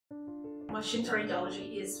Washington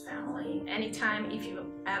Radiology is family. Anytime if you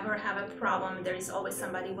ever have a problem, there is always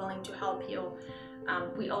somebody willing to help you.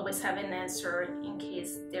 We always have an answer in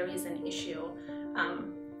case there is an issue.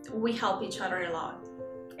 We help each other a lot,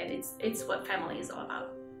 and it's what family is all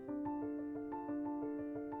about.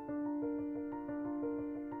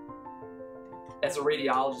 As a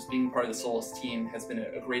radiologist, being part of the Solis team has been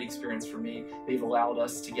a great experience for me. They've allowed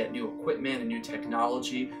us to get new equipment and new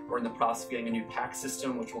technology. We're in the process of getting a new PAC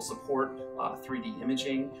system, which will support 3D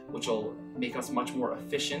imaging, which will make us much more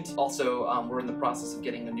efficient. Also, we're in the process of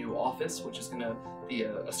getting a new office, which is going to be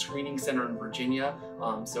a screening center in Virginia.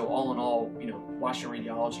 So all in all, Washington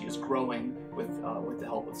Radiology is growing with the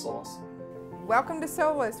help of Solis. Welcome to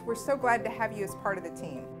Solis. We're so glad to have you as part of the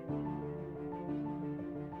team.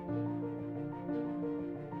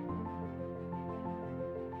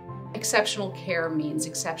 Exceptional care means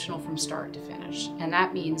exceptional from start to finish, and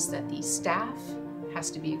that means that the staff has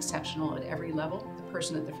to be exceptional at every level. The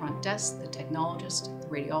person at the front desk, the technologist, the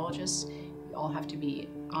radiologist, we all have to be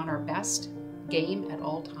on our best game at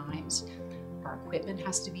all times. Our equipment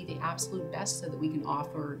has to be the absolute best so that we can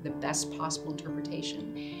offer the best possible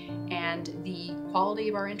interpretation. And the quality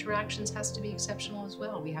of our interactions has to be exceptional as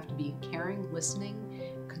well. We have to be caring, listening,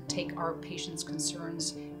 could take our patients'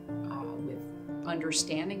 concerns with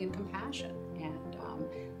understanding and compassion, and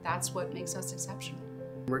that's what makes us exceptional.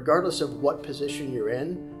 Regardless of what position you're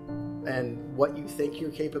in and what you think your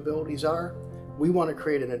capabilities are, we want to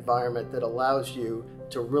create an environment that allows you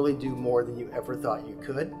to really do more than you ever thought you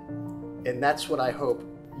could. And that's what I hope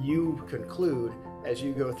you conclude as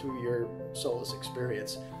you go through your Solis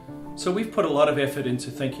experience. So we've put a lot of effort into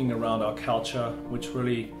thinking around our culture, which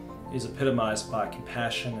really is epitomized by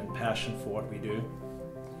compassion and passion for what we do.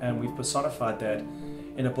 And we've personified that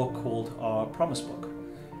in a book called our Promise Book.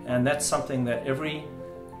 And that's something that every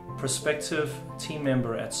prospective team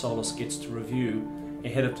member at Solis gets to review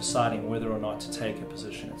ahead of deciding whether or not to take a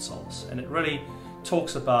position at Solis. And it really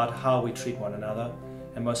talks about how we treat one another,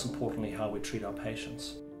 and most importantly, how we treat our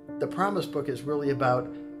patients. The Promise Book is really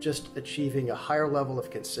about just achieving a higher level of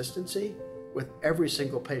consistency with every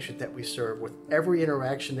single patient that we serve, with every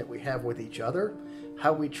interaction that we have with each other,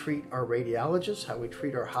 how we treat our radiologists, how we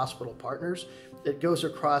treat our hospital partners. It goes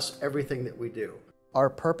across everything that we do. Our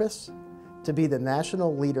purpose? To be the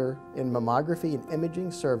national leader in mammography and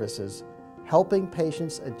imaging services, helping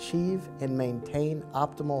patients achieve and maintain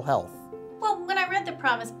optimal health. Well, when I read the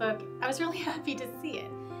Promise Book, I was really happy to see it,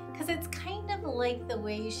 because it's kind of like the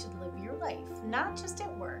way you should live your life, not just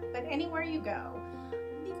at work, but anywhere you go.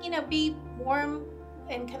 Be warm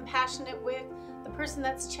and compassionate with the person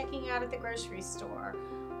that's checking out at the grocery store,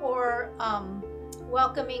 or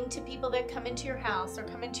welcoming to people that come into your house or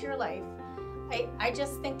come into your life. I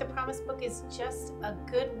just think the Promise Book is just a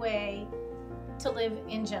good way to live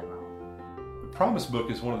in general. The Promise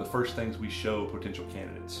Book is one of the first things we show potential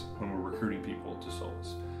candidates when we're recruiting people to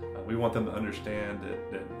Solis. We want them to understand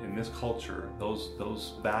that in this culture,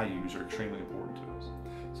 those values are extremely important to us.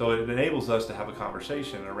 So it enables us to have a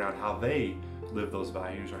conversation around how they live those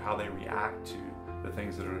values or how they react to the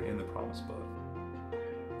things that are in the Promise Book.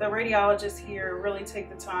 The radiologists here really take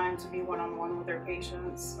the time to be one-on-one with their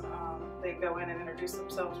patients. They go in and introduce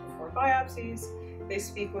themselves before biopsies. They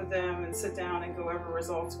speak with them and sit down and go over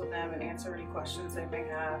results with them and answer any questions they may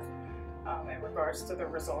have in regards to the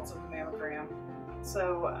results of the mammogram.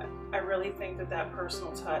 So I really think that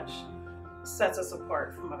personal touch sets us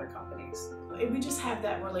apart from other companies. We just have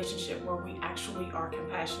that relationship where we actually are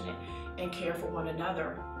compassionate and care for one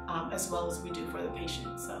another as well as we do for the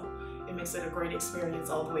patient. So it makes it a great experience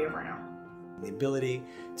all the way around. The ability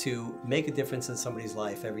to make a difference in somebody's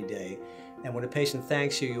life every day. And when a patient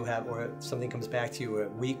thanks you, or something comes back to you a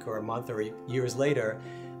week or a month or years later,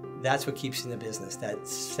 that's what keeps you in the business. That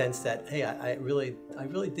sense that, hey, I really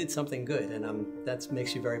did something good, and that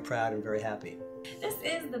makes you very proud and very happy. This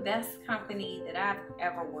is the best company that I've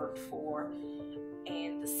ever worked for,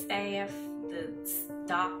 and the staff, the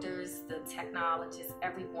doctors, the technologists,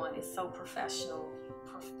 everyone is so professional,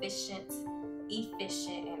 proficient,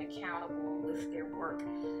 efficient, and accountable with their work.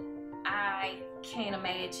 I can't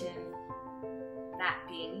imagine not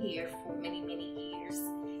being here for many, many years,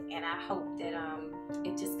 and I hope that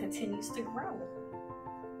it just continues to grow.